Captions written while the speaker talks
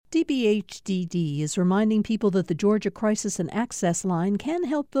CBHDD is reminding people that the Georgia Crisis and Access Line can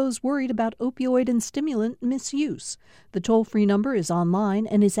help those worried about opioid and stimulant misuse. The toll-free number is online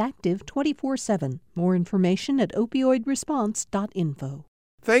and is active 24/7. More information at opioidresponse.info.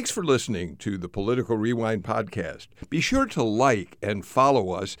 Thanks for listening to the Political Rewind podcast. Be sure to like and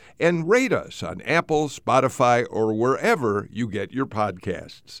follow us and rate us on Apple, Spotify, or wherever you get your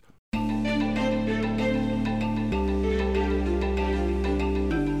podcasts.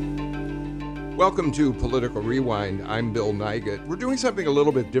 Welcome to Political Rewind. I'm Bill Nigut. We're doing something a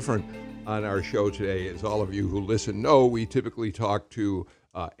little bit different on our show today. As all of you who listen know, we typically talk to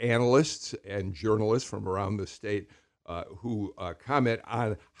analysts and journalists from around the state who comment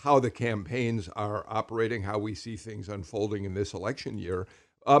on how the campaigns are operating, how we see things unfolding in this election year.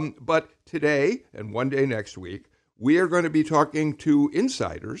 But today and one day next week, we are going to be talking to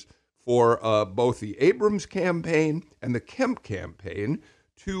insiders for both the Abrams campaign and the Kemp campaign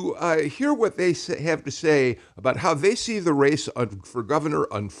to hear what they have to say about how they see the race for governor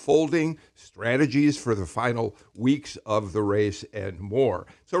unfolding, strategies for the final weeks of the race, and more.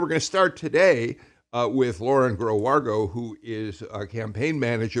 So we're going to start today with Lauren Groh-Wargo, who is a campaign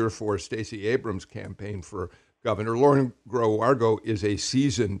manager for Stacey Abrams' campaign for governor. Lauren Groh-Wargo is a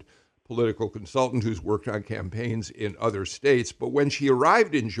seasoned political consultant who's worked on campaigns in other states. But when she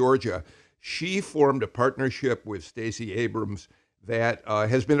arrived in Georgia, she formed a partnership with Stacey Abrams that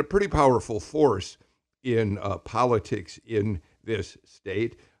has been a pretty powerful force in politics in this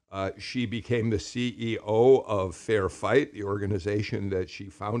state. She became the CEO of Fair Fight, the organization that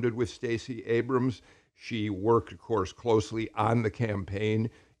she founded with Stacey Abrams. She worked, of course, closely on the campaign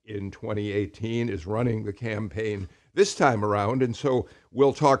in 2018, is running the campaign this time around. And so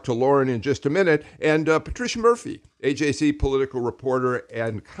we'll talk to Lauren in just a minute. And Patricia Murphy, AJC political reporter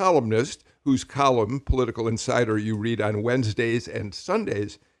and columnist, whose column, Political Insider, you read on Wednesdays and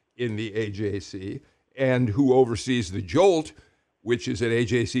Sundays in the AJC, and who oversees The Jolt, which is at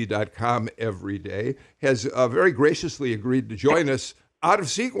ajc.com every day, has very graciously agreed to join us out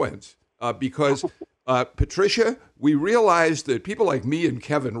of sequence because, Patricia, we realized that people like me and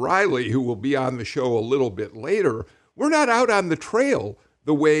Kevin Riley, who will be on the show a little bit later, we're not out on the trail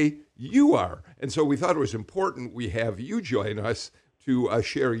the way you are. And so we thought it was important we have you join us to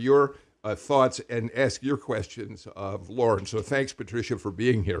share your thoughts and ask your questions of Lauren. So thanks, Patricia, for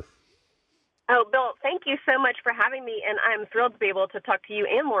being here. Oh, Bill, thank you so much for having me, and I'm thrilled to be able to talk to you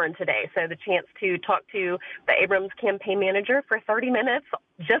and Lauren today. So the chance to talk to the Abrams campaign manager for 30 minutes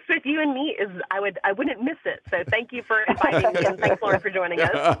just with you and me I wouldn't miss it. So thank you for inviting me, and thanks, Lauren, for joining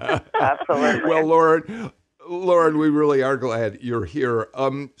us. Absolutely. Well, Lauren, we really are glad you're here.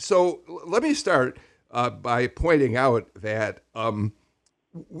 So let me start by pointing out that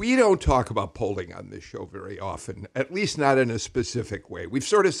we don't talk about polling on this show very often, at least not in a specific way. We've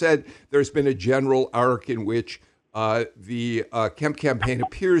sort of said there's been a general arc in which the Kemp campaign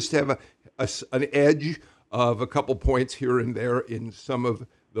appears to have an edge of a couple points here and there in some of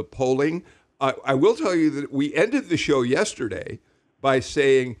the polling. I will tell you that we ended the show yesterday by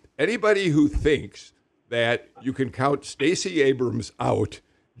saying anybody who thinks that you can count Stacey Abrams out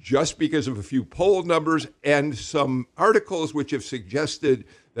just because of a few poll numbers and some articles which have suggested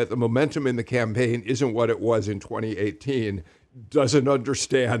that the momentum in the campaign isn't what it was in 2018, doesn't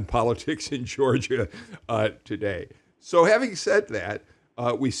understand politics in Georgia today. So having said that,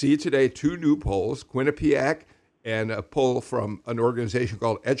 we see today two new polls, Quinnipiac and a poll from an organization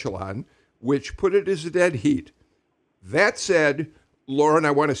called Echelon, which put it as a dead heat. That said, Lauren,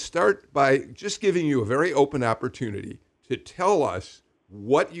 I want to start by just giving you a very open opportunity to tell us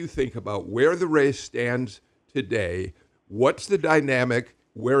what you think about where the race stands today. What's the dynamic?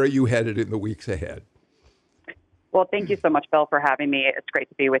 Where are you headed in the weeks ahead? Well, thank you so much, Bill, for having me. It's great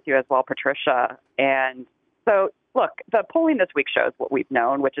to be with you as well, Patricia. And so, look, the polling this week shows what we've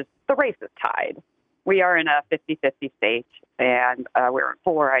known, which is the race is tied. We are in a 50-50 state, and we're in a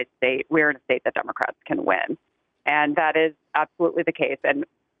polarized state. We're in a state that Democrats can win. And that is absolutely the case. And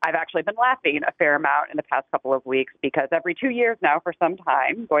I've actually been laughing a fair amount in the past couple of weeks because every 2 years now for some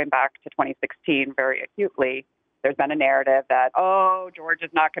time, going back to 2016 very acutely, there's been a narrative that, oh, Georgia's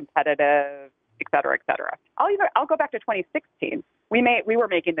not competitive, et cetera, et cetera. I'll go back to 2016. We were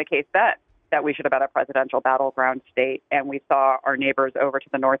making the case then that we should have been a presidential battleground state, and we saw our neighbors over to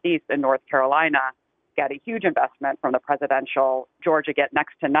the northeast in North Carolina get a huge investment from the presidential, Georgia get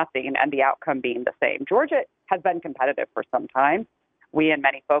next to nothing, and the outcome being the same. Georgia has been competitive for some time. We and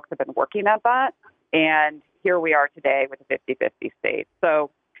many folks have been working at that, and here we are today with a 50-50 state.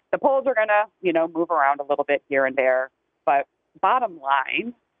 So the polls are going to, move around a little bit here and there, but bottom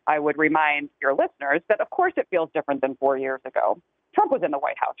line, I would remind your listeners that, of course, it feels different than 4 years ago. Trump was in the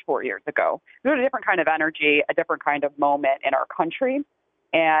White House 4 years ago. There's a different kind of energy, a different kind of moment in our country.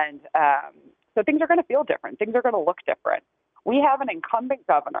 And so things are going to feel different. Things are going to look different. We have an incumbent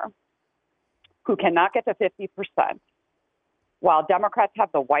governor who cannot get to 50%, while Democrats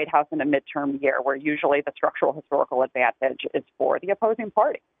have the White House in a midterm year where usually the structural historical advantage is for the opposing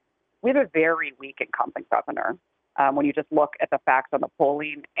party. We have a very weak incumbent governor when you just look at the facts on the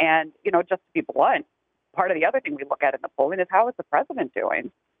polling. And, just to be blunt, part of the other thing we look at in the polling is how is the president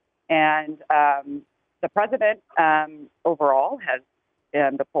doing? And the president overall has,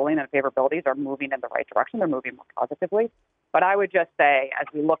 the polling and favorabilities are moving in the right direction. They're moving more positively. But I would just say, as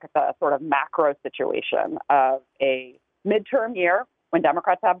we look at the sort of macro situation of a midterm year when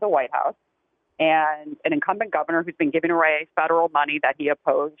Democrats have the White House and an incumbent governor who's been giving away federal money that he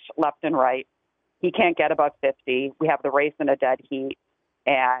opposed left and right, he can't get above 50. We have the race in a dead heat.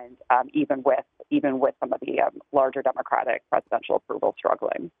 And even with some of the larger Democratic presidential approval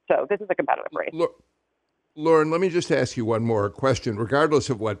struggling. So this is a competitive race. Look, Lauren, let me just ask you one more question. Regardless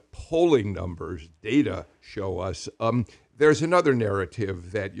of what polling numbers, data show us, there's another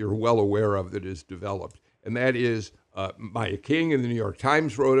narrative that you're well aware of that is developed, and that is Maya King in the New York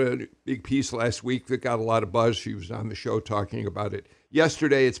Times wrote a big piece last week that got a lot of buzz. She was on the show talking about it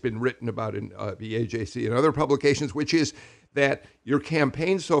yesterday. It's been written about in the AJC and other publications, which is that your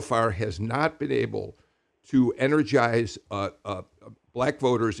campaign so far has not been able to energize black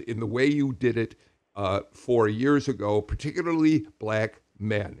voters in the way you did it 4 years ago, particularly black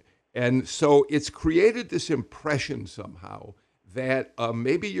men. And so it's created this impression somehow that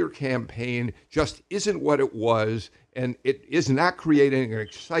maybe your campaign just isn't what it was, and it is not creating an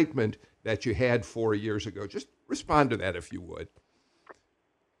excitement that you had 4 years ago. Just respond to that, if you would.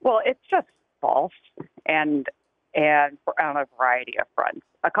 Well, it's just false, and on a variety of fronts.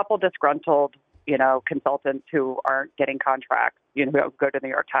 A couple disgruntled, consultants who aren't getting contracts, who go to the New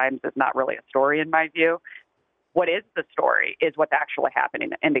York Times is not really a story in my view. What is the story is what's actually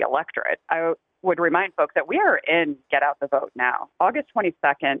happening in the electorate. I would remind folks that we are in Get Out the Vote now. August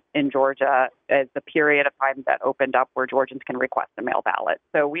 22nd in Georgia is the period of time that opened up where Georgians can request a mail ballot.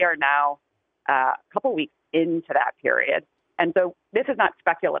 So we are now a couple weeks into that period. And so this is not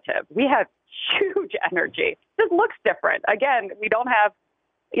speculative. We have huge energy. This looks different. Again, we don't have,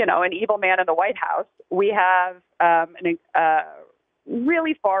 an evil man in the White House. We have a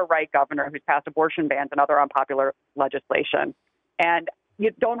really far-right governor who's passed abortion bans and other unpopular legislation. And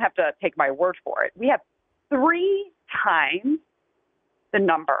you don't have to take my word for it. We have 3 times the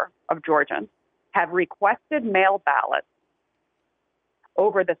number of Georgians have requested mail ballots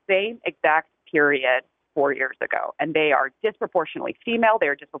over the same exact period 4 years ago. And they are disproportionately female. They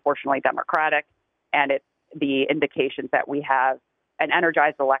are disproportionately Democratic. And it's the indications that we have an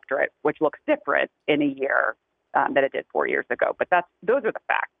energized electorate, which looks different in a year than it did 4 years ago. But those are the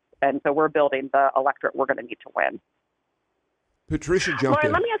facts. And so we're building the electorate we're going to need to win. Patricia, jump Lauren,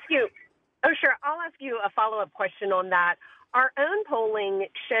 in. let me ask you. Oh, sure. I'll ask you a follow-up question on that. Our own polling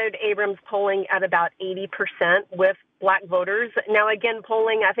showed Abrams polling at about 80% with black voters. Now, again,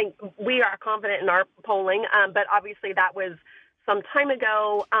 polling, I think we are confident in our polling, but obviously that was some time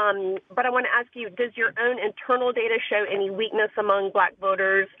ago. But I want to ask you, does your own internal data show any weakness among black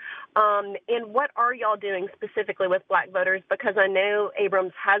voters? And what are y'all doing specifically with black voters? Because I know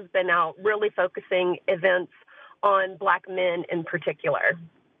Abrams has been out really focusing events on black men in particular.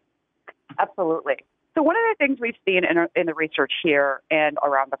 Absolutely. So one of the things we've seen in the research here and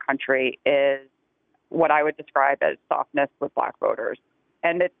around the country is what I would describe as softness with black voters.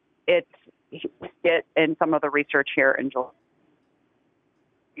 And it's in some of the research here in Georgia.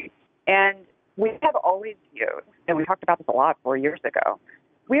 And we have always viewed, and we talked about this a lot 4 years ago,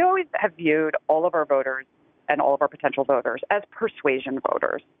 we always have viewed all of our voters and all of our potential voters as persuasion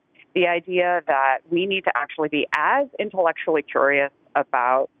voters. The idea that we need to actually be as intellectually curious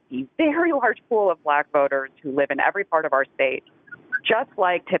about the very large pool of black voters who live in every part of our state, just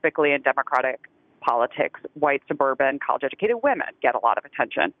like typically in Democratic politics, white, suburban, college-educated women get a lot of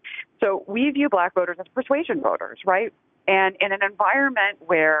attention. So we view black voters as persuasion voters, right? And in an environment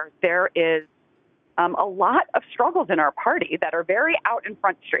where there is a lot of struggles in our party that are very out in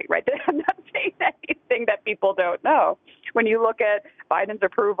Front Street, right? I'm not saying anything that people don't know. When you look at Biden's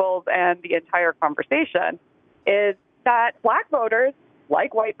approvals and the entire conversation, is that black voters,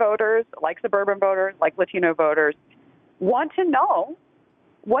 like white voters, like suburban voters, like Latino voters, want to know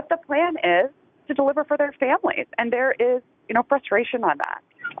what the plan is to deliver for their families. And there is, frustration on that.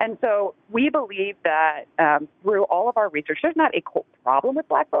 And so we believe that through all of our research, there's not a problem with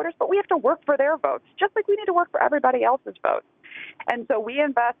black voters, but we have to work for their votes, just like we need to work for everybody else's votes. And so we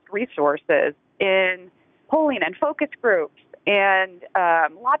invest resources in polling and focus groups and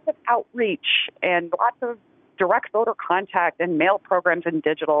lots of outreach and lots of direct voter contact and mail programs and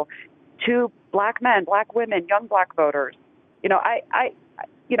digital to Black men, Black women, young Black voters.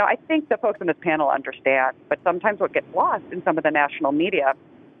 I think the folks on this panel understand, but sometimes what gets lost in some of the national media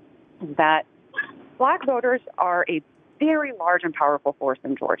is that Black voters are a very large and powerful force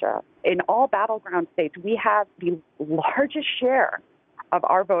in Georgia. In all battleground states, we have the largest share of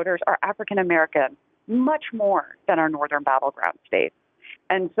our voters are African American, much more than our northern battleground states.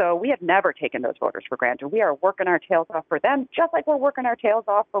 And so we have never taken those voters for granted. We are working our tails off for them, just like we're working our tails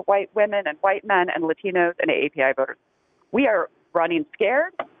off for white women and white men and Latinos and AAPI voters. We are running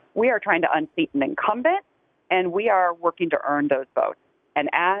scared. We are trying to unseat an incumbent, and we are working to earn those votes. And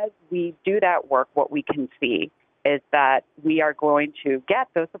as we do that work, what we can see is that we are going to get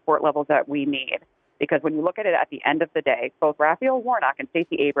those support levels that we need. Because when you look at it at the end of the day, both Raphael Warnock and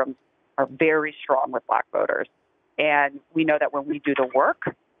Stacey Abrams are very strong with Black voters. And we know that when we do the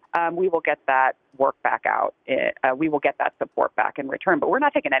work, we will get that work back out. We will get that support back in return. But we're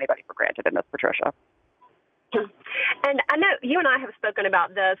not taking anybody for granted in this, Patricia. And I know you and I have spoken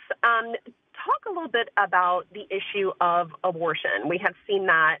about this. Talk a little bit about the issue of abortion. We have seen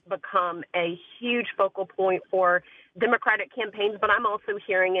that become a huge focal point for Democratic campaigns, but I'm also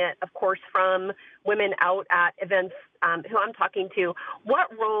hearing it, of course, from women out at events who I'm talking to. What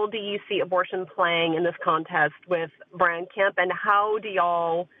role do you see abortion playing in this contest with Brian Kemp, and how do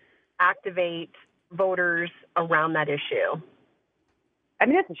y'all activate voters around that issue? I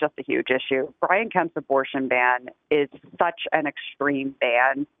mean, this is just a huge issue. Brian Kemp's abortion ban is such an extreme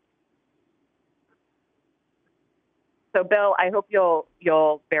ban. So, Bill, I hope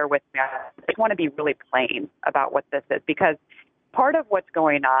you'll bear with me. I just want to be really plain about what this is, because part of what's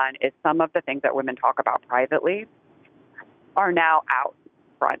going on is some of the things that women talk about privately are now out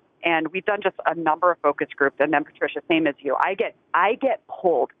front. And we've done just a number of focus groups. And then, Patricia, same as you, I get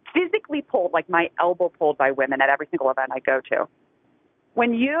pulled, physically pulled, like my elbow pulled by women at every single event I go to.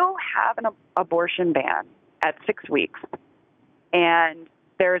 When you have an abortion ban at 6 weeks, and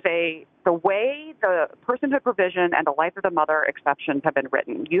there's the way the personhood provision and the life of the mother exceptions have been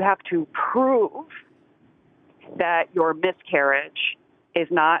written, you have to prove that your miscarriage is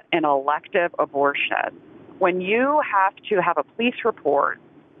not an elective abortion. When you have to have a police report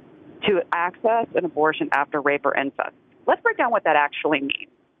to access an abortion after rape or incest, let's break down what that actually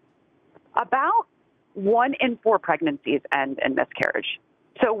means. About 1 in 4 pregnancies end in miscarriage.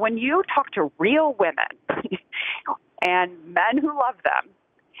 So when you talk to real women and men who love them,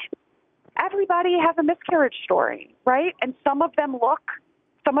 everybody has a miscarriage story, right? And some of them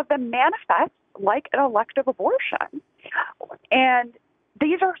manifest like an elective abortion. And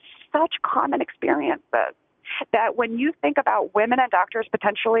these are such common experiences that when you think about women and doctors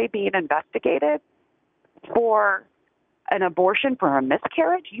potentially being investigated for an abortion for a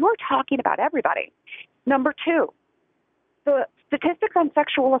miscarriage, you're talking about everybody. Number 2, the statistics on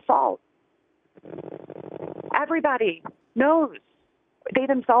sexual assault. Everybody knows. They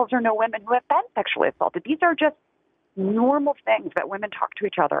themselves or know women who have been sexually assaulted. These are just normal things that women talk to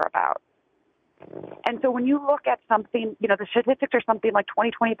each other about. And so when you look at something, the statistics are something like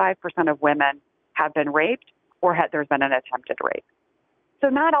 25% of women have been raped or there's been an attempted rape. So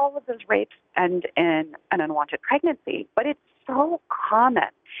not all of those rapes end in an unwanted pregnancy, but it's so common.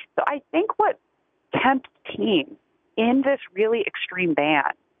 So I think what Kemp's team in this really extreme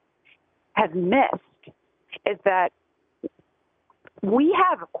ban has missed is that we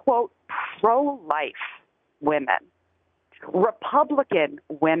have, quote, pro-life women, Republican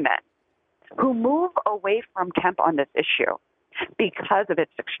women who move away from Kemp on this issue because of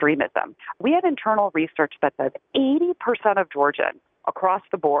its extremism. We have internal research that says 80% of Georgians across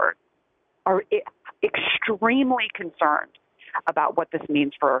the board are extremely concerned about what this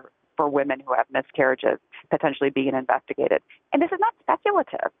means for women who have miscarriages potentially being investigated. And this is not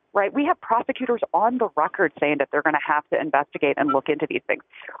speculative, right? We have prosecutors on the record saying that they're going to have to investigate and look into these things.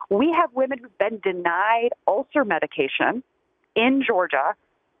 We have women who've been denied ulcer medication in Georgia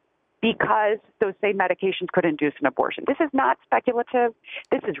because those same medications could induce an abortion. This is not speculative.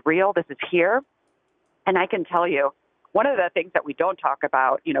 This is real. This is here. And I can tell you, one of the things that we don't talk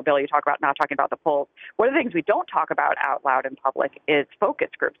about, Bill, you talk about not talking about the polls. One of the things we don't talk about out loud in public is focus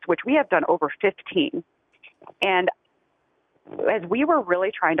groups, which we have done over 15. And as we were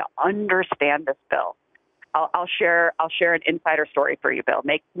really trying to understand this bill, I'll share an insider story for you, Bill.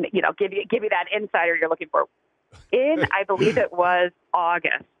 Give you that insider you're looking for. In, I believe it was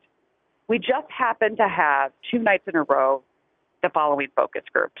August, we just happened to have 2 nights in a row the following focus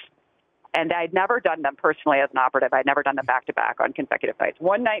groups. And I'd never done them personally as an operative. I'd never done them back-to-back on consecutive nights.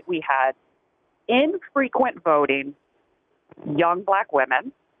 One night we had infrequent voting young Black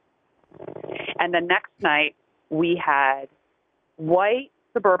women. And the next night, we had white,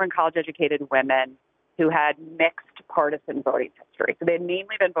 suburban, college-educated women who had mixed partisan voting history. So they had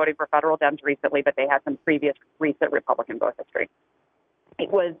mainly been voting for federal Dems recently, but they had some previous recent Republican vote history.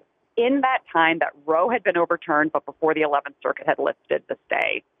 It was in that time that Roe had been overturned, but before the 11th Circuit had lifted the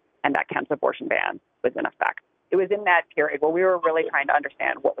stay and that Kemp's abortion ban was in effect. It was in that period where we were really trying to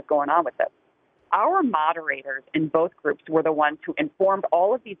understand what was going on with this. Our moderators in both groups were the ones who informed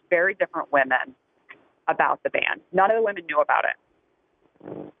all of these very different women about the ban. None of the women knew about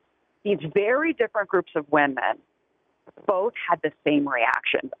it. These very different groups of women both had the same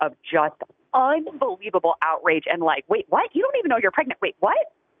reaction of just unbelievable outrage and like, wait, what? You don't even know you're pregnant. Wait,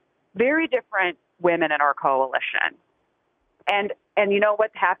 what? Very different women in our coalition. And you know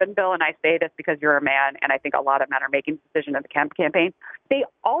what's happened, Bill, and I say this because you're a man, and I think a lot of men are making the decision in the Kemp campaign.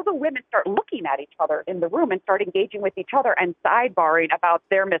 All the women start looking at each other in the room and start engaging with each other and sidebarring about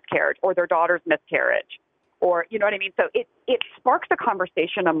their miscarriage or their daughter's miscarriage, or you know what I mean. So it sparks a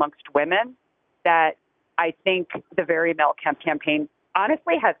conversation amongst women that I think the very male Kemp campaign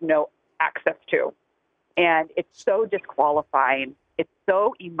honestly has no access to, and it's so disqualifying. It's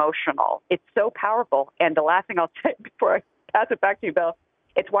so emotional. It's so powerful. And the last thing I'll say before I pass it back to you, Bill,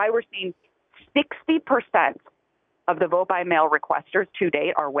 it's why we're seeing 60% of the vote by mail requesters to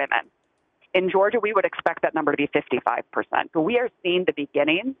date are women. In Georgia, we would expect that number to be 55%. But we are seeing the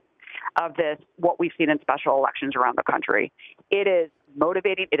beginning of this, what we've seen in special elections around the country. It is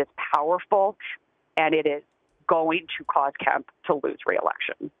motivating, it is powerful, and it is going to cause Kemp to lose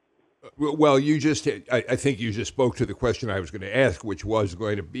re-election. Well, I think you just spoke to the question I was going to ask, which was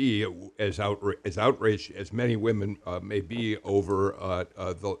going to be as outraged as many women may be over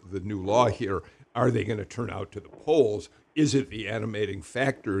the new law here. Are they going to turn out to the polls? Is it the animating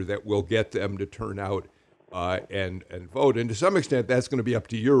factor that will get them to turn out and vote? And to some extent, that's going to be up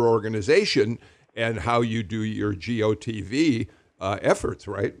to your organization and how you do your GOTV efforts,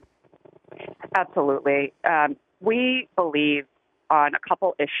 right? Absolutely. We believe on a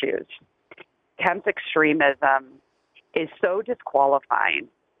couple issues. Kemp's extremism is so disqualifying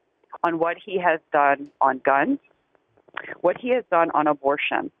on what he has done on guns, what he has done on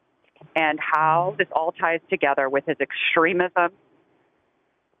abortion, and how this all ties together with his extremism.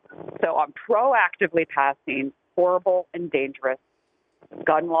 So I'm proactively passing horrible and dangerous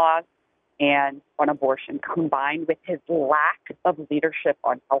gun laws and on abortion, combined with his lack of leadership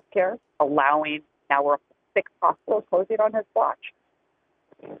on healthcare, allowing now we're 6 hospitals closing on his watch.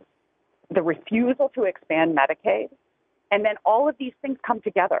 The refusal to expand Medicaid, and then all of these things come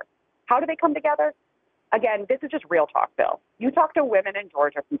together. How do they come together? Again, this is just real talk, Bill. You talk to women in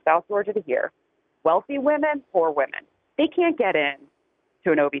Georgia, from South Georgia to here, wealthy women, poor women. They can't get in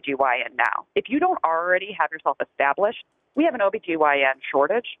to an OBGYN now. If you don't already have yourself established, we have an OBGYN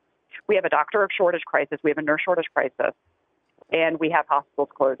shortage. We have a doctor of shortage crisis. We have a nurse shortage crisis. And we have hospitals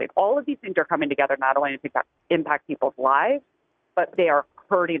closing. All of these things are coming together not only to impact people's lives, but they are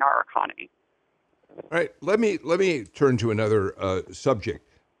hurting our economy. All right, let me turn to another subject.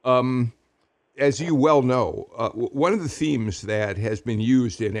 As you well know, one of the themes that has been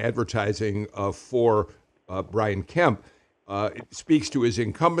used in advertising for Brian Kemp speaks to his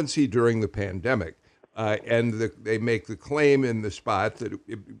incumbency during the pandemic. And they make the claim in the spot that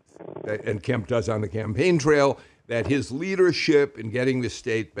and Kemp does on the campaign trail, that his leadership in getting the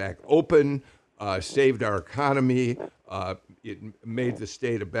state back open saved our economy. It made the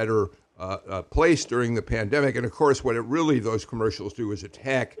state a better place during the pandemic. And of course, what those commercials do is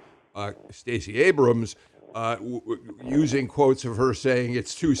attack Stacey Abrams, using quotes of her saying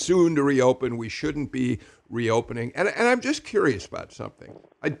it's too soon to reopen, we shouldn't be reopening. And I'm just curious about something.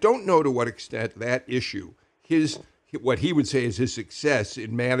 I don't know to what extent that issue, what he would say is his success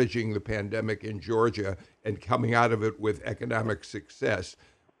in managing the pandemic in Georgia and coming out of it with economic success,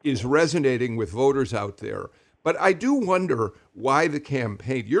 is resonating with voters out there. But I do wonder why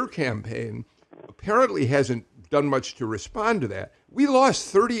your campaign, apparently hasn't done much to respond to that. We lost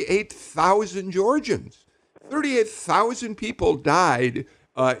 38,000 Georgians. 38,000 people died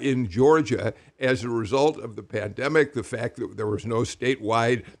in Georgia as a result of the pandemic, the fact that there was no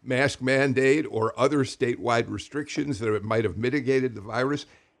statewide mask mandate or other statewide restrictions that might have mitigated the virus.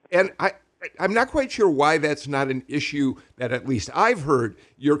 And I'm not quite sure why that's not an issue that at least I've heard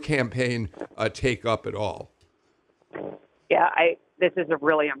your campaign take up at all. Yeah, this is a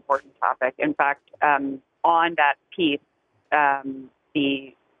really important topic. In fact, on that piece,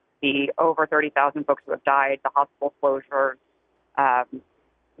 the over 30,000 folks who have died, the hospital closures, 1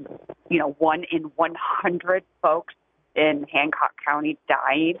 in 100 folks in Hancock County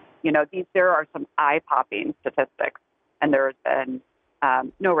dying. There are some eye-popping statistics. and there's been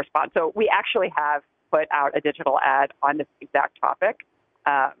no response. So we actually have put out a digital ad on this exact topic.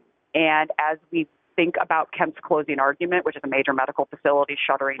 And as we think about Kemp's closing argument, which is a major medical facility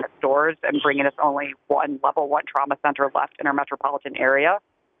shuttering its doors and bringing us only one level 1 trauma center left in our metropolitan area,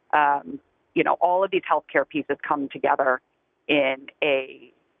 all of these healthcare pieces come together in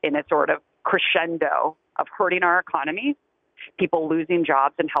a sort of crescendo of hurting our economy, people losing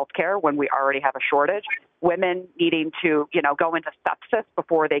jobs in healthcare when we already have a shortage, women needing to, go into sepsis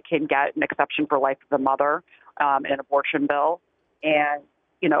before they can get an exception for life of the mother, an abortion bill, and,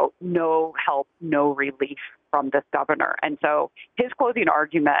 no help, no relief from this governor. And so his closing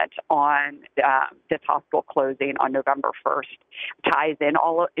argument on this hospital closing on November 1st ties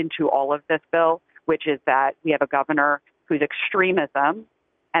into all of this, Bill, which is that we have a governor whose extremism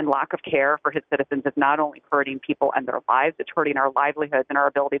and lack of care for his citizens is not only hurting people and their lives, it's hurting our livelihoods and our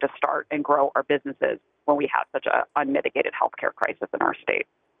ability to start and grow our businesses when we have such an unmitigated healthcare crisis in our state.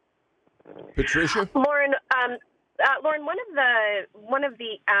 Patricia? Lauren, one of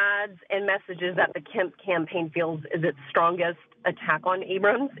the ads and messages that the Kemp campaign feels is its strongest attack on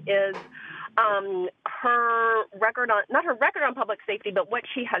Abrams is her record on public safety, but what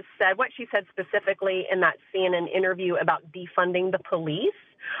she said specifically in that CNN interview about defunding the police.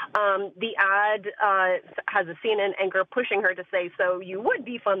 The ad has a CNN anchor pushing her to say, so you would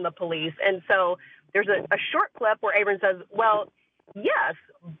defund the police. And so there's a short clip where Abrams says, well, yes,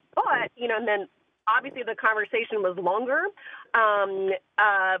 but, and then obviously the conversation was longer.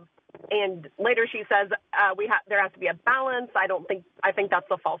 And later she says, there has to be a balance. I think that's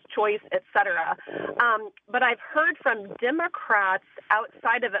a false choice, et cetera. But I've heard from Democrats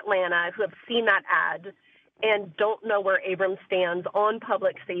outside of Atlanta who have seen that ad and don't know where Abrams stands on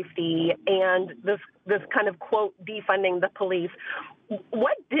public safety and this kind of, quote, defunding the police.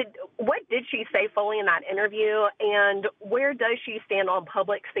 What did she say fully in that interview, and where does she stand on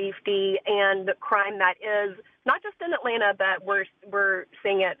public safety and crime that is not just in Atlanta, but we're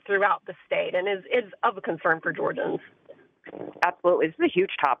seeing it throughout the state and is of a concern for Georgians? Absolutely. This is a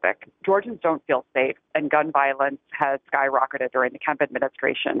huge topic. Georgians don't feel safe, and gun violence has skyrocketed during the Kemp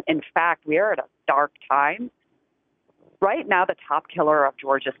administration. In fact, we are at a dark time. Right now, the top killer of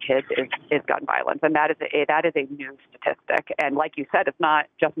Georgia's kids is gun violence, and that is a new statistic. And like you said, it's not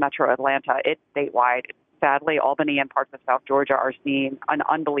just Metro Atlanta; it's statewide. Sadly, Albany and parts of South Georgia are seeing an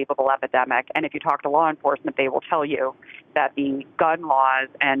unbelievable epidemic. And if you talk to law enforcement, they will tell you that the gun laws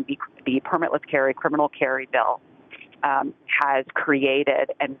and the permitless carry, criminal carry bill has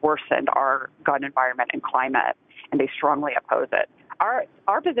created and worsened our gun environment and climate, and they strongly oppose it.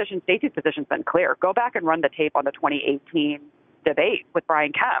 Our position, Stacey's position, has been clear. Go back and run the tape on the 2018 debate with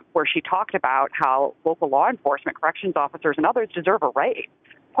Brian Kemp, where she talked about how local law enforcement, corrections officers, and others deserve a raise.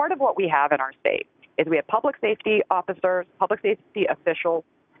 Part of what we have in our state is we have public safety officers, public safety officials,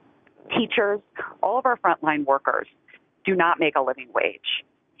 teachers, all of our frontline workers do not make a living wage.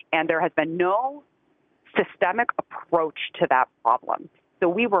 And there has been no systemic approach to that problem. So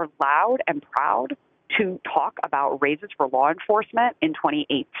we were loud and proud to talk about raises for law enforcement in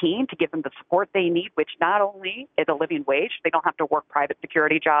 2018 to give them the support they need, which not only is a living wage, they don't have to work private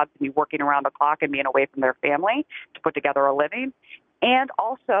security jobs and be working around the clock and being away from their family to put together a living, and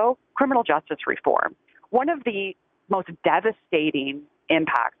also criminal justice reform. One of the most devastating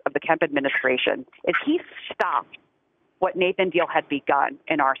impacts of the Kemp administration is he stopped what Nathan Deal had begun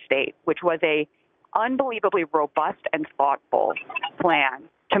in our state, which was a unbelievably robust and thoughtful plan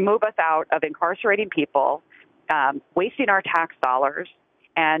to move us out of incarcerating people, wasting our tax dollars,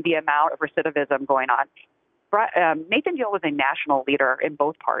 and the amount of recidivism going on. Nathan Deal was a national leader in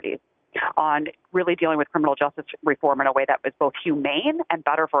both parties on really dealing with criminal justice reform in a way that was both humane and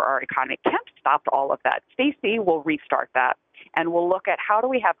better for our economy. Kemp stopped all of that. Stacey will restart that, and we'll look at how do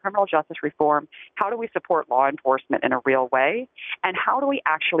we have criminal justice reform, how do we support law enforcement in a real way, and how do we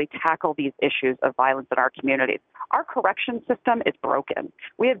actually tackle these issues of violence in our communities. Our correction system is broken.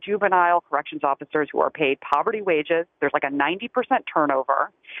 We have juvenile corrections officers who are paid poverty wages. There's like a 90% turnover.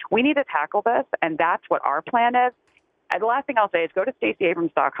 We need to tackle this, and that's what our plan is. And the last thing I'll say is go to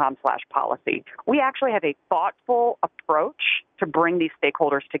StaceyAbrams.com/policy. We actually have a thoughtful approach to bring these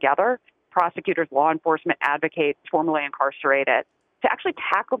stakeholders together, prosecutors, law enforcement, advocates, formerly incarcerated, to actually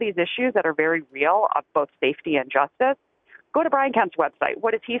tackle these issues that are very real of both safety and justice. Go to Brian Kemp's website.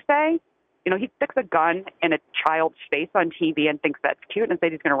 What does he say? He sticks a gun in a child's face on TV and thinks that's cute and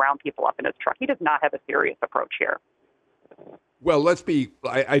says he's going to round people up in his truck. He does not have a serious approach here. Well,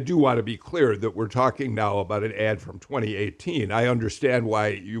 I do want to be clear that we're talking now about an ad from 2018. I understand why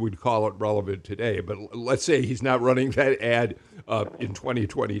you would call it relevant today, but let's say he's not running that ad in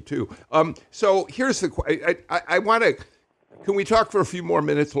 2022. So here's the I want to. Can we talk for a few more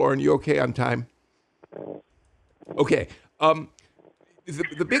minutes, Lauren? You okay on time? Okay.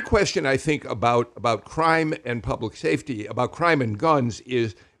 The big question I think about crime and public safety, about crime and guns,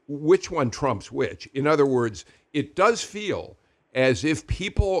 is which one trumps which. In other words, it does feel as if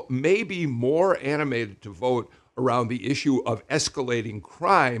people may be more animated to vote around the issue of escalating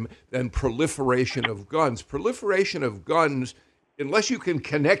crime than proliferation of guns. Proliferation of guns, unless you can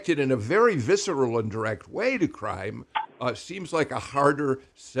connect it in a very visceral and direct way to crime, seems like a harder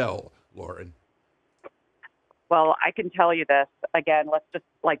sell, Lauren. Well, I can tell you this. Again, let's just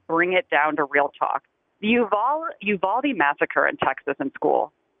bring it down to real talk. The Uvalde massacre in Texas in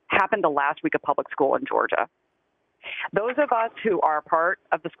school happened the last week of public school in Georgia. Those of us who are part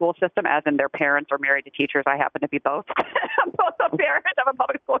of the school system, as in their parents are married to teachers, I happen to be both. I'm both a parent of a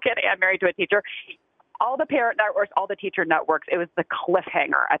public school kid and married to a teacher. All the parent networks, all the teacher networks, it was the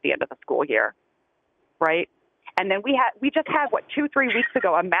cliffhanger at the end of the school year, right? And then we just had 2-3 weeks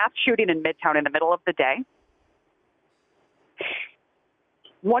ago, a mass shooting in Midtown in the middle of the day,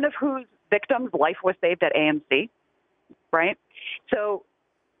 one of whose victims' life was saved at AMC, right? So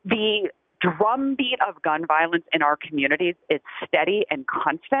the drumbeat of gun violence in our communities is steady and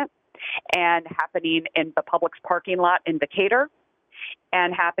constant and happening in the Publix parking lot in Decatur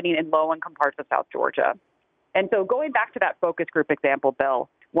and happening in low-income parts of South Georgia. And so going back to that focus group example, Bill,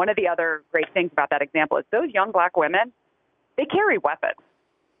 one of the other great things about that example is those young black women, they carry weapons.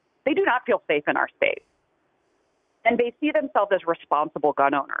 They do not feel safe in our state. And they see themselves as responsible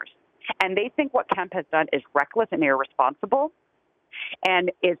gun owners. And they think what Kemp has done is reckless and irresponsible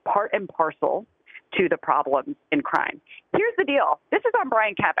and is part and parcel to the problems in crime. Here's the deal. This is on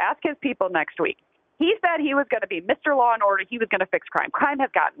Brian Kemp. Ask his people next week. He said he was going to be Mr. Law and Order. He was going to fix crime. Crime has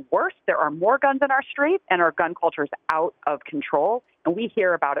gotten worse. There are more guns in our streets, and our gun culture is out of control. And we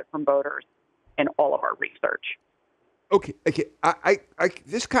hear about it from voters in all of our research. Okay.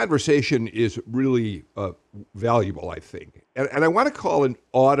 This conversation is really valuable, I think. And I want to call an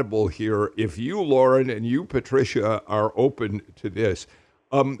audible here. If you, Lauren, and you, Patricia, are open to this.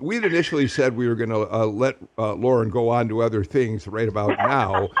 We'd initially said we were going to let Lauren go on to other things right about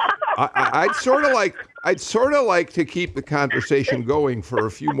now. I'd sort of like to keep the conversation going for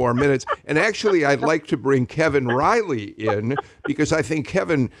a few more minutes. And actually, I'd like to bring Kevin Riley in because I think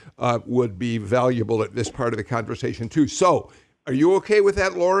Kevin would be valuable at this part of the conversation too. So, are you okay with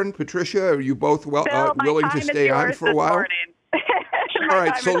that, Lauren, Patricia? Are you both willing to stay on for a while? All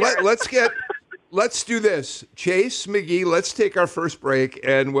right. So let's do this. Chase McGee, let's take our first break.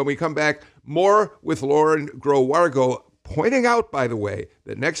 And when we come back, more with Lauren Groh-Wargo, pointing out, by the way,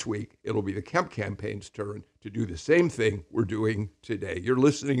 that next week it'll be the Kemp campaign's turn to do the same thing we're doing today. You're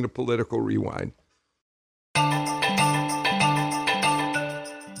listening to Political Rewind.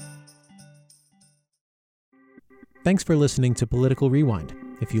 Thanks for listening to Political Rewind.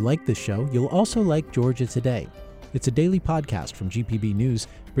 If you like this show, you'll also like Georgia Today. It's a daily podcast from GPB News,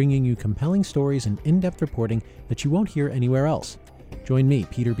 bringing you compelling stories and in-depth reporting that you won't hear anywhere else. Join me,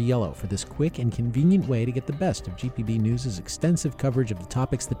 Peter Biello, for this quick and convenient way to get the best of GPB News' extensive coverage of the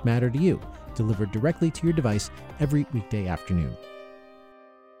topics that matter to you, delivered directly to your device every weekday afternoon.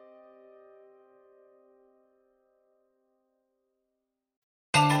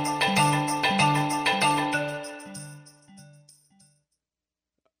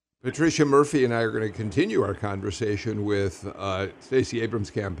 Patricia Murphy and I are going to continue our conversation with Stacey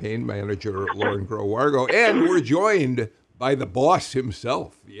Abrams campaign manager Lauren Groh-Wargo, and we're joined by the boss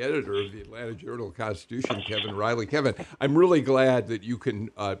himself, the editor of the Atlanta Journal-Constitution, Kevin Riley. Kevin, I'm really glad that you can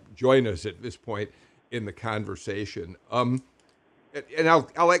join us at this point in the conversation. And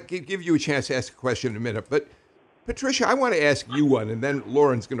I'll give you a chance to ask a question in a minute. But Patricia, I want to ask you one, and then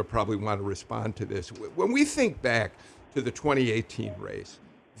Lauren's going to probably want to respond to this. When we think back to the 2018 race,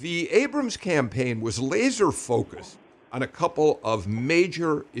 the Abrams campaign was laser focused on a couple of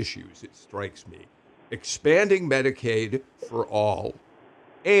major issues, it strikes me. Expanding Medicaid for all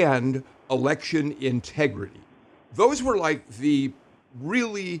and election integrity. Those were like the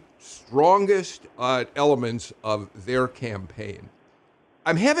really strongest elements of their campaign.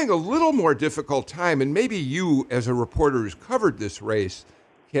 I'm having a little more difficult time, and maybe you, as a reporter who's covered this race,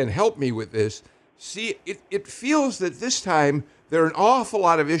 can help me with this. See, it feels that this time there are an awful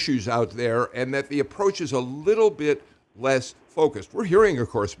lot of issues out there and that the approach is a little bit less focused. We're hearing, of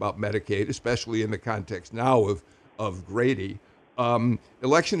course, about Medicaid, especially in the context now of Grady.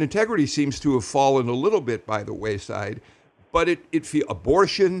 Election integrity seems to have fallen a little bit by the wayside, but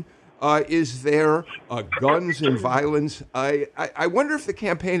abortion is there, guns and violence. I wonder if the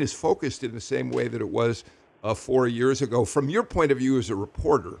campaign is focused in the same way that it was 4 years ago. From your point of view as a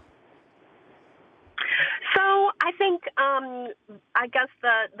reporter. So I think, I guess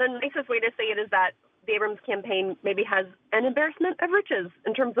the nicest way to say it is that the Abrams campaign maybe has an embarrassment of riches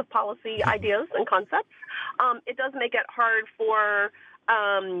in terms of policy ideas and concepts. It does make it hard for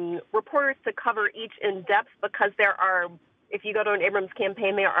reporters to cover each in depth because there are, if you go to an Abrams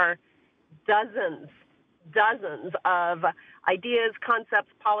campaign, there are dozens of ideas,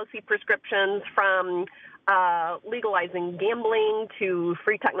 concepts, policy prescriptions, from legalizing gambling to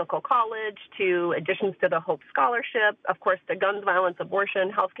free technical college to additions to the Hope Scholarship, of course, to guns, violence,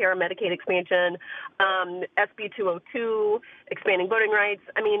 abortion, healthcare, Medicaid expansion, SB 202, expanding voting rights.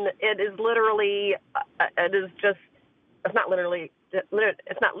 I mean, it is literally, it's not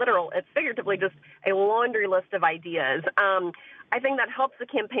literal, it's figuratively just a laundry list of ideas. I think that helps the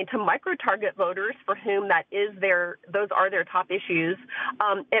campaign to micro-target voters for whom those are their top issues.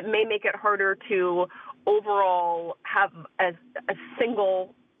 It may make it harder to overall have a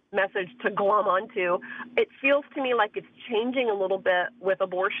single message to glom onto. It feels to me like it's changing a little bit with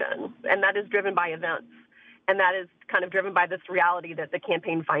abortion, and that is driven by events. And that is kind of driven by this reality that the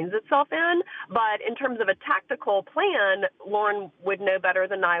campaign finds itself in. But in terms of a tactical plan, Lauren would know better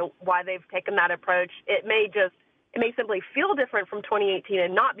than I why they've taken that approach. It may simply feel different from 2018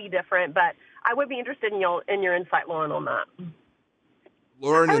 and not be different, but I would be interested in your insight, Lauren, on that.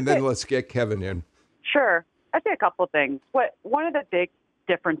 Lauren, and then let's get Kevin in. Sure. I'd say a couple of things. One of the big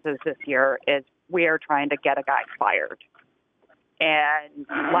differences this year is we are trying to get a guy fired. And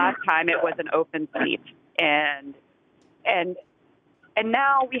last time it was an open seat. And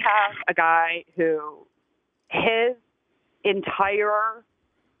now we have a guy who his entire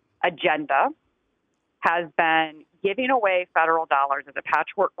agenda has been giving away federal dollars as a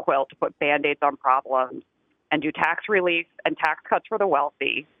patchwork quilt to put Band-Aids on problems and do tax relief and tax cuts for the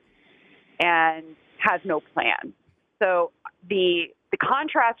wealthy, and has no plan. So the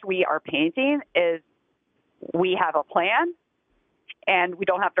contrast we are painting is we have a plan and we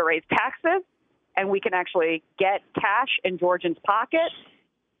don't have to raise taxes, and we can actually get cash in Georgians' pockets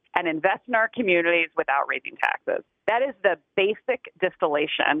and invest in our communities without raising taxes. That is the basic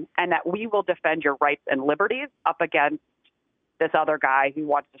distillation, and that we will defend your rights and liberties up against this other guy who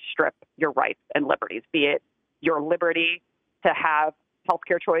wants to strip your rights and liberties, be it your liberty to have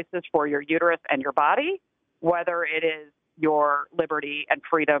healthcare choices for your uterus and your body, whether it is your liberty and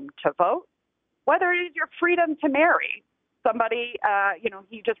freedom to vote, whether it is your freedom to marry. Somebody,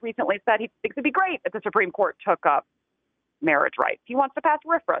 he just recently said he thinks it'd be great if the Supreme Court took up marriage rights. He wants to pass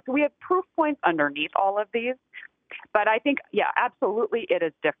RFRA. So we have proof points underneath all of these. But I think, absolutely it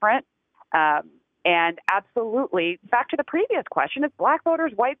is different. And absolutely, back to the previous question, it's black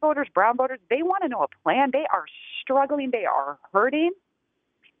voters, white voters, brown voters. They want to know a plan. They are struggling. They are hurting.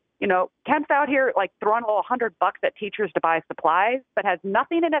 Kemp's out here like throwing a little $100 at teachers to buy supplies, but has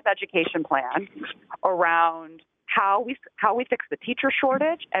nothing in his education plan around how we fix the teacher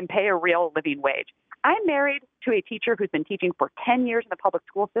shortage and pay a real living wage. I'm married to a teacher who's been teaching for 10 years in the public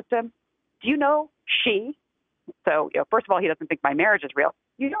school system. Do you know so, first of all, he doesn't think my marriage is real.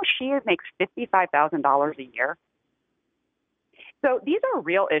 She makes $55,000 a year. So these are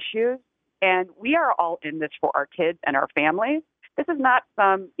real issues, and we are all in this for our kids and our families. This is not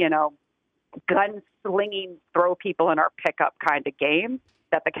some, gun-slinging, throw people in our pickup kind of game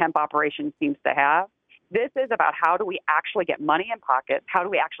that the Kemp operation seems to have. This is about how do we actually get money in pockets, how do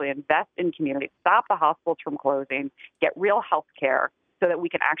we actually invest in communities, stop the hospitals from closing, get real health care so that we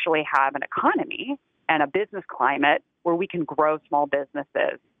can actually have an economy and a business climate where we can grow small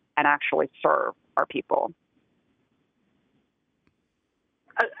businesses and actually serve our people.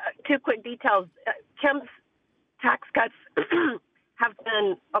 Two quick details. Kemp's tax cuts have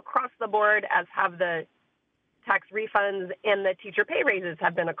been across the board, as have the tax refunds, and the teacher pay raises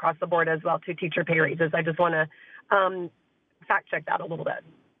have been across the board as well, 2 teacher pay raises. I just want to fact check that a little bit.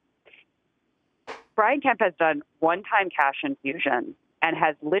 Brian Kemp has done one-time cash infusion and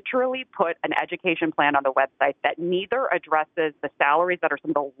has literally put an education plan on the website that neither addresses the salaries that are some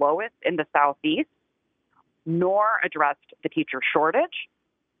of the lowest in the Southeast, nor addressed the teacher shortage.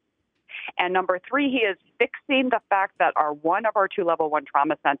 And number 3, he is fixing the fact that one of our 2 level 1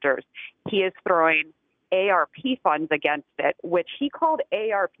 trauma centers, he is throwing ARP funds against it, which he called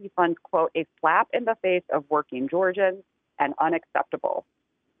ARP funds, quote, a slap in the face of working Georgians and unacceptable.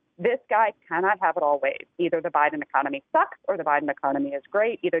 This guy cannot have it all ways. Either the Biden economy sucks or the Biden economy is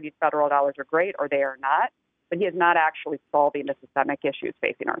great. Either these federal dollars are great or they are not. But he is not actually solving the systemic issues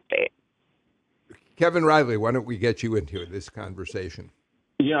facing our state. Kevin Riley, why don't we get you into this conversation?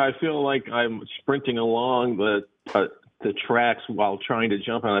 Yeah, I feel like I'm sprinting along, but the tracks while trying to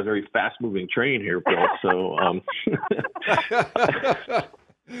jump on a very fast-moving train here, Bill. So,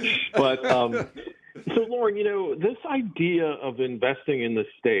 so Lauren, this idea of investing in the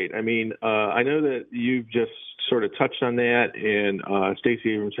state. I mean, I know that you've just sort of touched on that, and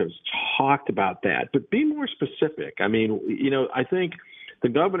Stacey Abrams has talked about that. But be more specific. I mean, I think the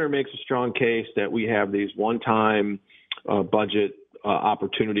governor makes a strong case that we have these one-time budget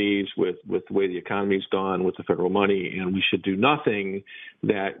opportunities with the way the economy's gone with the federal money, and we should do nothing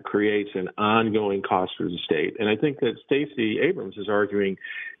that creates an ongoing cost for the state. And I think that Stacey Abrams is arguing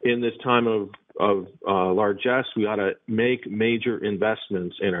in this time of largesse, we ought to make major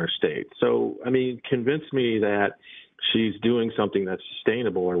investments in our state. So, I mean, convince me that she's doing something that's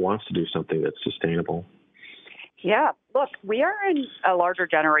sustainable or wants to do something that's sustainable. Yeah, look, we are in a larger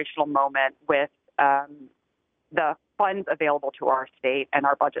generational moment with the funds available to our state and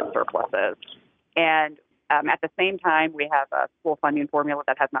our budget surpluses. And at the same time, we have a school funding formula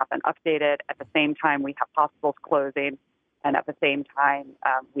that has not been updated. At the same time, we have hospitals closing. And at the same time,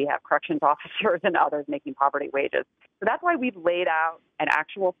 we have corrections officers and others making poverty wages. So that's why we've laid out an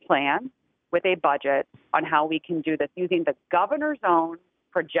actual plan with a budget on how we can do this using the governor's own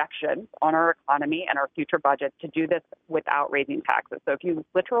projections on our economy and our future budget to do this without raising taxes. So if you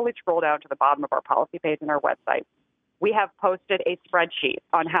literally scroll down to the bottom of our policy page on our website, we have posted a spreadsheet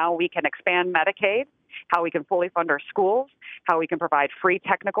on how we can expand Medicaid, how we can fully fund our schools, how we can provide free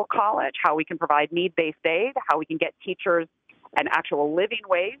technical college, how we can provide need-based aid, how we can get teachers an actual living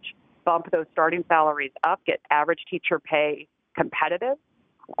wage, bump those starting salaries up, get average teacher pay competitive,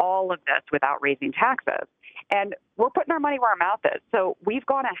 all of this without raising taxes. And we're putting our money where our mouth is. So we've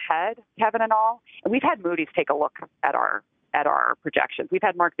gone ahead, Kevin and all, and we've had Moody's take a look at our projections. We've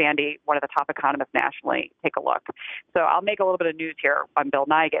had Mark Zandi, one of the top economists nationally, take a look. So I'll make a little bit of news here on Bill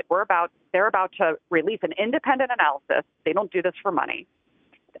Nigut. They're about to release an independent analysis. They don't do this for money,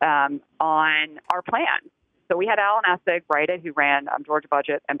 on our plan. So we had Alan Essig write it, who ran Georgia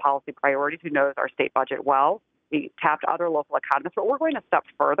Budget and Policy Priorities, who knows our state budget well. We tapped other local economists, but we're going a step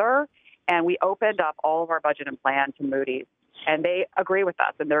further, and we opened up all of our budget and plan to Moody's, and they agree with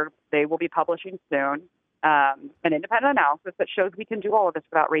us, and they will be publishing soon an independent analysis that shows we can do all of this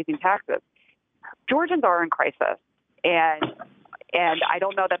without raising taxes. Georgians are in crisis, and I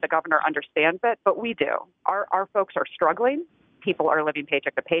don't know that the governor understands it, but we do. Our folks are struggling. People are living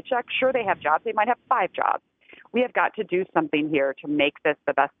paycheck to paycheck. Sure, they have jobs. They might have 5 jobs. We have got to do something here to make this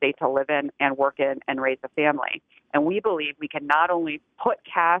the best state to live in and work in and raise a family. And we believe we can not only put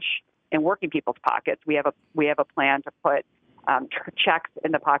cash in working people's pockets, we have a plan to put checks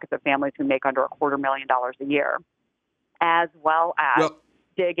in the pockets of families who make under $250,000 a year, as well as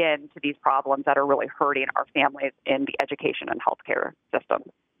dig into these problems that are really hurting our families in the education and healthcare system.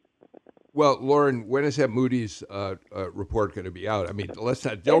 Well, Lauren, when is that Moody's report going to be out? I mean,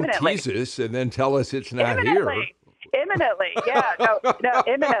 don't tease us and then tell us it's not here. Imminently, yeah, no,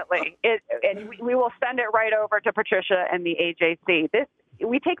 imminently. And we will send it right over to Patricia and the AJC.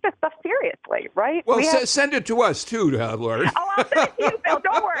 We take this stuff seriously, right? Well, send it to us too, Lauren. Oh, I'll send it to you, Bill.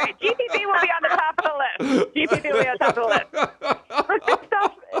 Don't worry. GPB will be on the top of the list. GPB will be on the top of the list.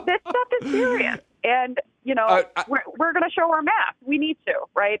 Look, this stuff is serious, and we're going to show our math. We need to,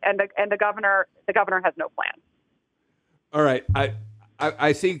 right? And the governor has no plan. All right,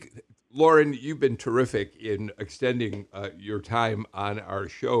 I think, Lauren, you've been terrific in extending your time on our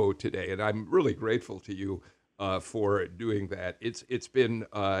show today, and I'm really grateful to you for doing that. It's been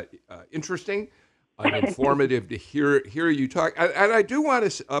interesting and informative to hear you talk. And I do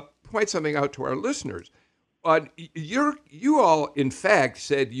want to point something out to our listeners. You all, in fact,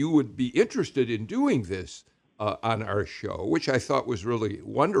 said you would be interested in doing this on our show, which I thought was really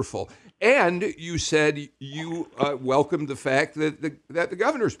wonderful. And you said you welcomed the fact that the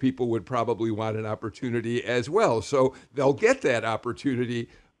governor's people would probably want an opportunity as well. So they'll get that opportunity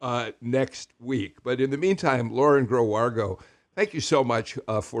next week. But in the meantime, Lauren Groh-Wargo, thank you so much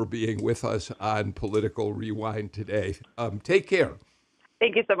for being with us on Political Rewind today. Take care.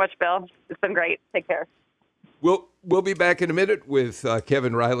 Thank you so much, Bill. It's been great. Take care. We'll be back in a minute with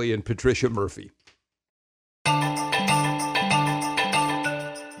Kevin Riley and Patricia Murphy.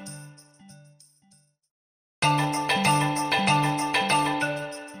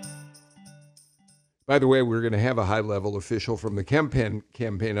 By the way, we're going to have a high-level official from the campaign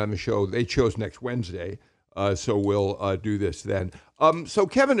on the show. They chose next Wednesday, so we'll do this then. So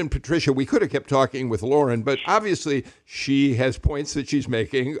Kevin and Patricia, we could have kept talking with Lauren, but obviously she has points that she's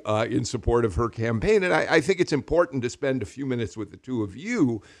making in support of her campaign, and I think it's important to spend a few minutes with the two of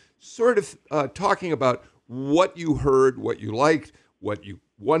you sort of talking about what you heard, what you liked, what you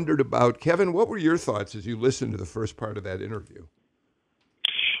wondered about. Kevin, what were your thoughts as you listened to the first part of that interview?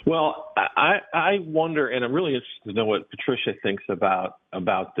 Well, I wonder, and I'm really interested to know what Patricia thinks about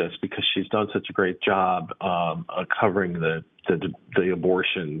this, because she's done such a great job covering the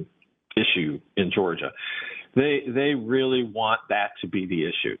abortion issue in Georgia. They really want that to be the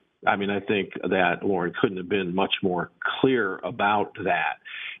issue. I mean, I think that Lauren couldn't have been much more clear about that.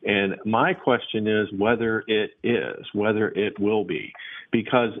 And my question is whether it will be.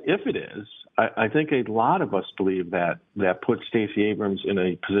 Because if it is, I think a lot of us believe that puts Stacey Abrams in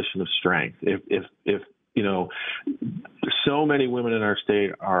a position of strength. If you know, so many women in our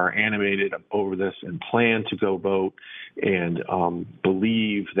state are animated over this and plan to go vote and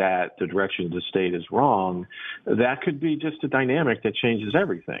believe that the direction of the state is wrong, that could be just a dynamic that changes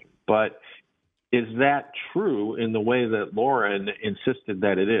everything. But is that true in the way that Lauren insisted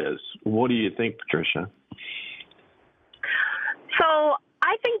that it is? What do you think, Patricia? So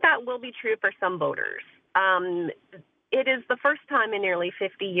I think that will be true for some voters. It is the first time in nearly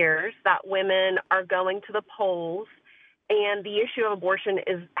 50 years that women are going to the polls, and the issue of abortion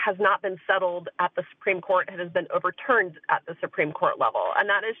has not been settled at the Supreme Court. It has been overturned at the Supreme Court level. And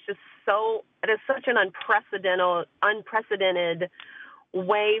that is just it is such an unprecedented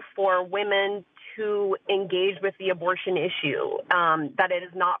way for women to engage with the abortion issue, that it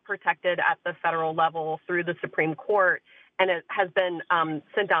is not protected at the federal level through the Supreme Court. And it has been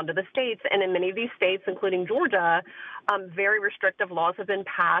sent down to the states. And in many of these states, including Georgia, very restrictive laws have been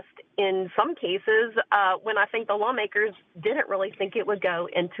passed in some cases when I think the lawmakers didn't really think it would go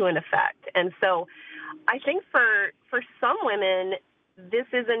into an effect. And so I think for some women, this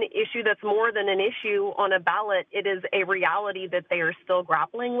is an issue that's more than an issue on a ballot. It is a reality that they are still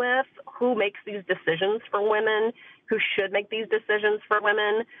grappling with. Who makes these decisions for women? Who should make these decisions for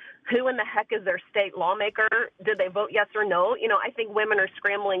women? Who in the heck is their state lawmaker? Did they vote yes or no? You know, I think women are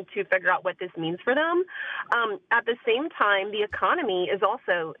scrambling to figure out what this means for them. At the same time, the economy is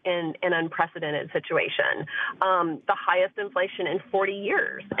also in an unprecedented situation, the highest inflation in 40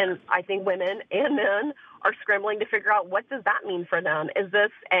 years. And I think women and men are scrambling to figure out, what does that mean for them? Is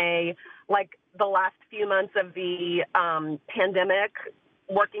this like the last few months of the pandemic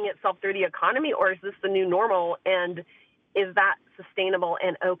working itself through the economy, or is this the new normal? And is that sustainable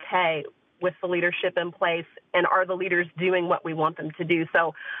and okay with the leadership in place? And are the leaders doing what we want them to do?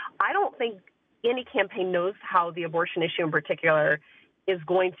 So I don't think any campaign knows how the abortion issue in particular is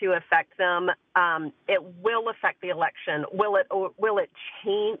going to affect them. It will affect the election. Will it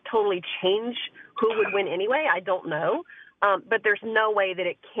totally change who would win anyway? I don't know. But there's no way that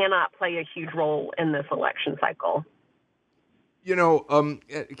it cannot play a huge role in this election cycle. You know,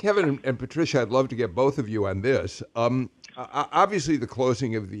 Kevin and Patricia, I'd love to get both of you on this. Obviously, the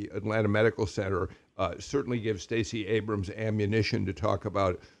closing of the Atlanta Medical Center certainly gives Stacey Abrams ammunition to talk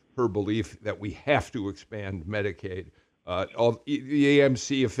about her belief that we have to expand Medicaid. The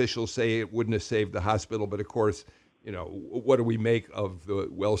AMC officials say it wouldn't have saved the hospital, but of course, you know, what do we make of the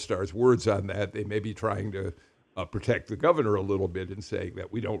Wellstar's words on that? They may be trying to protect the governor a little bit and saying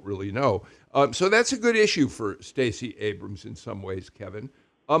that we don't really know. So that's a good issue for Stacey Abrams in some ways, Kevin.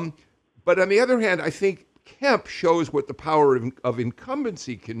 But on the other hand, I think Kemp shows what the power of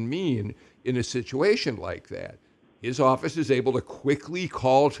incumbency can mean in a situation like that. His office is able to quickly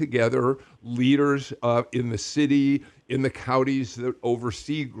call together leaders in the city, in the counties that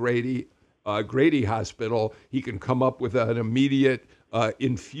oversee Grady Hospital. He can come up with an immediate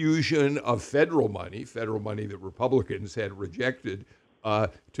infusion of federal money that Republicans had rejected,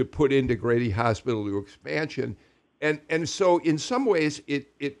 to put into Grady Hospital to expansion. And so in some ways,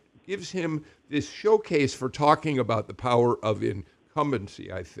 it gives him this showcase for talking about the power of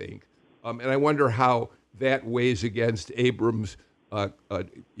incumbency, I think. And I wonder how that weighs against Abrams'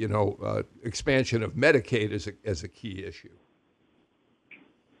 expansion of Medicaid as a key issue.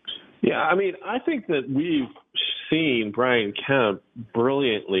 Yeah, I mean, I think that we've seen Brian Kemp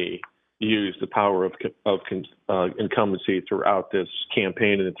brilliantly use the power of incumbency throughout this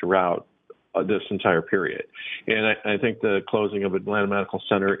campaign and throughout this entire period. And I think the closing of Atlanta Medical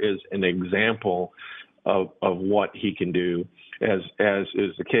Center is an example of what he can do, as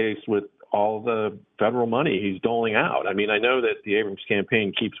is the case with all the federal money he's doling out. I mean, I know that the Abrams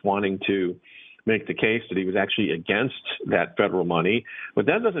campaign keeps wanting to make the case that he was actually against that federal money, but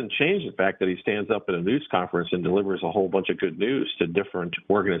that doesn't change the fact that he stands up at a news conference and delivers a whole bunch of good news to different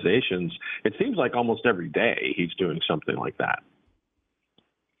organizations. It seems like almost every day he's doing something like that.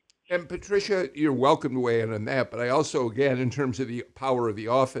 And Patricia, you're welcome to weigh in on that, but I also, again, in terms of the power of the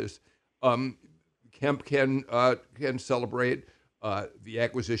office, Kemp can celebrate the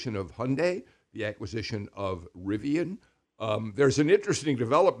acquisition of Hyundai, the acquisition of Rivian, There's an interesting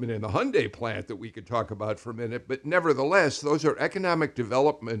development in the Hyundai plant that we could talk about for a minute, but nevertheless, those are economic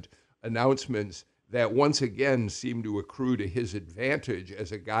development announcements that once again seem to accrue to his advantage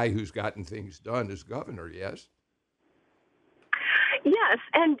as a guy who's gotten things done as governor, yes? Yes,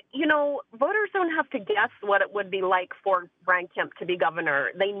 and, voters don't have to guess what it would be like for Brian Kemp to be governor.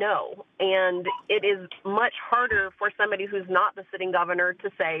 They know, and it is much harder for somebody who's not the sitting governor to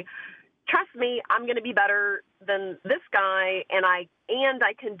say, trust me, I'm going to be better than this guy, and I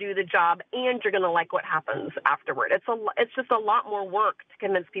can do the job, and you're going to like what happens afterward. It's just a lot more work to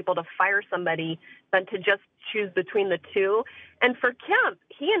convince people to fire somebody than to just choose between the two. And for Kemp,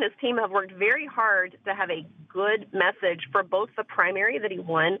 he and his team have worked very hard to have a good message for both the primary that he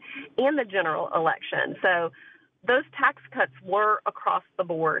won and the general election. So those tax cuts were across the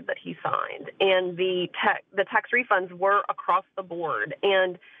board that he signed, and the tax refunds were across the board,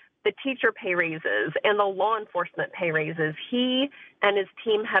 and the teacher pay raises and the law enforcement pay raises. He and his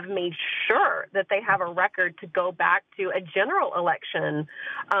team have made sure that they have a record to go back to a general election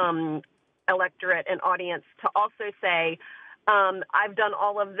electorate and audience to also say, I've done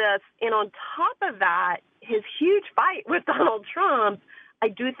all of this. And on top of that, his huge fight with Donald Trump, I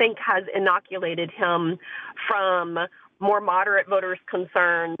do think, has inoculated him from more moderate voters'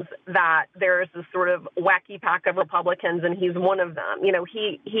 concerns that there's this sort of wacky pack of Republicans, and he's one of them.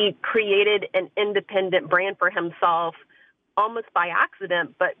 He created an independent brand for himself almost by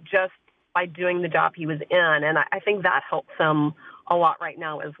accident, but just by doing the job he was in. And I think that helps him a lot right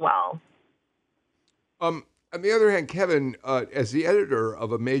now as well. On the other hand, Kevin, as the editor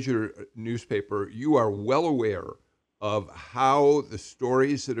of a major newspaper, you are well aware of how the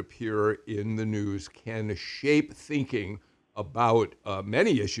stories that appear in the news can shape thinking about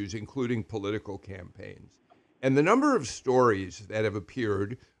many issues, including political campaigns. And the number of stories that have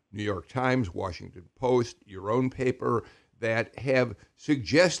appeared, New York Times, Washington Post, your own paper, that have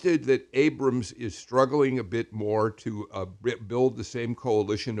suggested that Abrams is struggling a bit more to build the same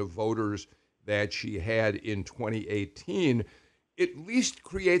coalition of voters that she had in 2018, at least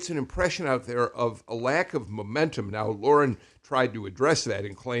creates an impression out there of a lack of momentum. Now, Lauren tried to address that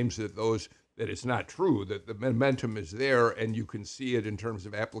and claims that it's not true, that the momentum is there, and you can see it in terms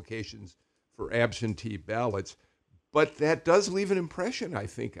of applications for absentee ballots. But that does leave an impression, I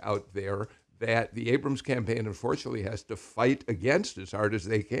think, out there that the Abrams campaign, unfortunately, has to fight against as hard as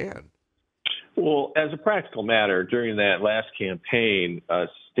they can. Well, as a practical matter, during that last campaign,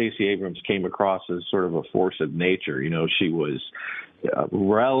 Stacey Abrams came across as sort of a force of nature. She was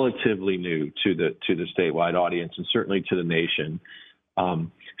relatively new to the statewide audience and certainly to the nation.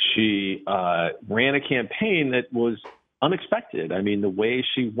 She ran a campaign that was unexpected. I mean, the way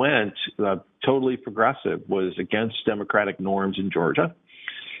she went, totally progressive, was against Democratic norms in Georgia.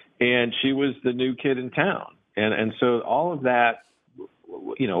 And she was the new kid in town. And so all of that,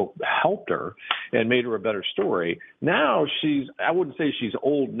 helped her and made her a better story. Now I wouldn't say she's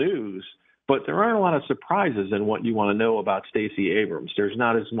old news, but there aren't a lot of surprises in what you want to know about Stacey Abrams. There's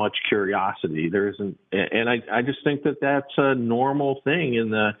not as much curiosity. There isn't. And I just think that that's a normal thing in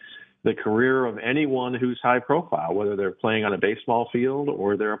the career of anyone who's high profile, whether they're playing on a baseball field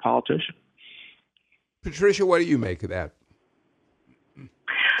or they're a politician. Patricia, what do you make of that?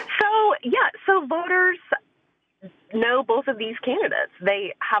 So voters know both of these candidates.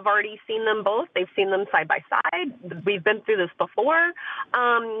 They have already seen them both. They've seen them side by side. We've been through this before.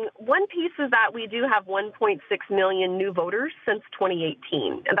 One piece is that we do have 1.6 million new voters since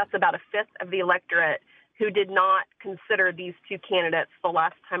 2018, and that's about a fifth of the electorate who did not consider these two candidates the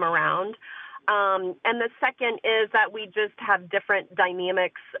last time around. And the second is that we just have different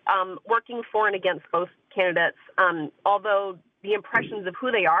dynamics working for and against both candidates, although the impressions of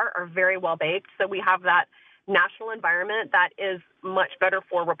who they are very well baked. So we have that national environment that is much better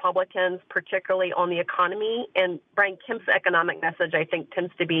for Republicans, particularly on the economy. And Brian Kemp's economic message, I think,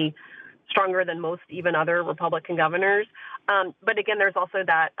 tends to be stronger than most even other Republican governors. But again, there's also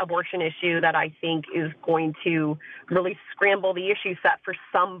that abortion issue that I think is going to really scramble the issue set for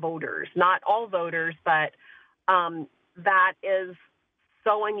some voters, not all voters, but that is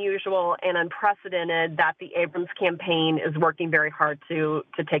so unusual and unprecedented that the Abrams campaign is working very hard to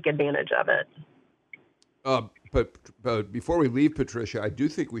take advantage of it. But before we leave, Patricia, I do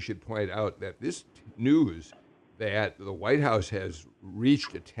think we should point out that this news that the White House has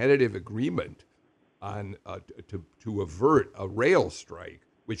reached a tentative agreement on to avert a rail strike,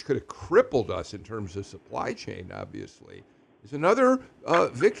 which could have crippled us in terms of supply chain, obviously, is another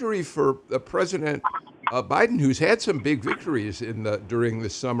victory for President Biden, who's had some big victories during the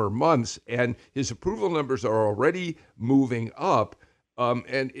summer months, and his approval numbers are already moving up.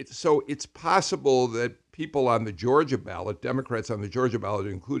 And it's possible that people on the Georgia ballot, Democrats on the Georgia ballot,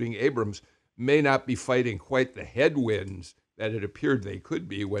 including Abrams, may not be fighting quite the headwinds that it appeared they could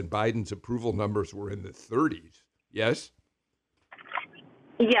be when Biden's approval numbers were in the 30s. Yes?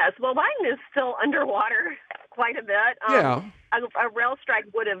 Yes. Well, Biden is still underwater quite a bit. Yeah. A rail strike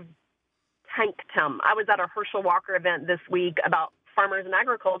would have tanked him. I was at a Herschel Walker event this week about farmers and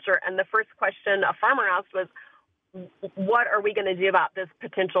agriculture, and the first question a farmer asked was, what are we going to do about this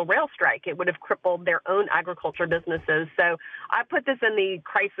potential rail strike? It would have crippled their own agriculture businesses. So I put this in the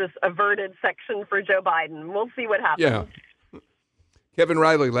crisis averted section for Joe Biden. We'll see what happens. Yeah. Kevin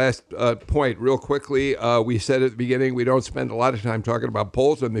Riley, last point, real quickly. We said at the beginning we don't spend a lot of time talking about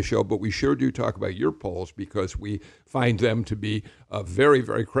polls on the show, but we sure do talk about your polls because we find them to be very,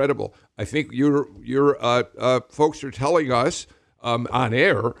 very credible. I think your folks are telling us on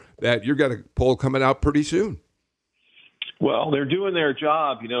air that you've got a poll coming out pretty soon. Well, they're doing their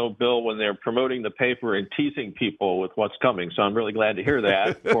job, Bill, when they're promoting the paper and teasing people with what's coming. So I'm really glad to hear that,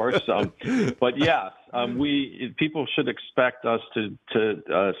 of course. But yes, people should expect us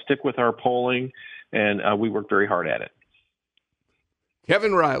to stick with our polling, and we work very hard at it.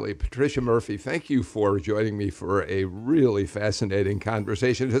 Kevin Riley, Patricia Murphy, thank you for joining me for a really fascinating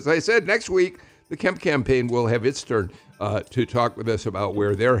conversation. As I said, next week, the Kemp campaign will have its turn to talk with us about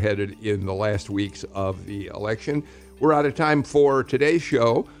where they're headed in the last weeks of the election. We're out of time for today's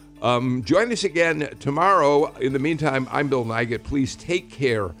show. Join us again tomorrow. In the meantime, I'm Bill Nigut. Please take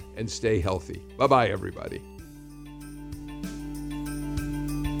care and stay healthy. Bye-bye, everybody.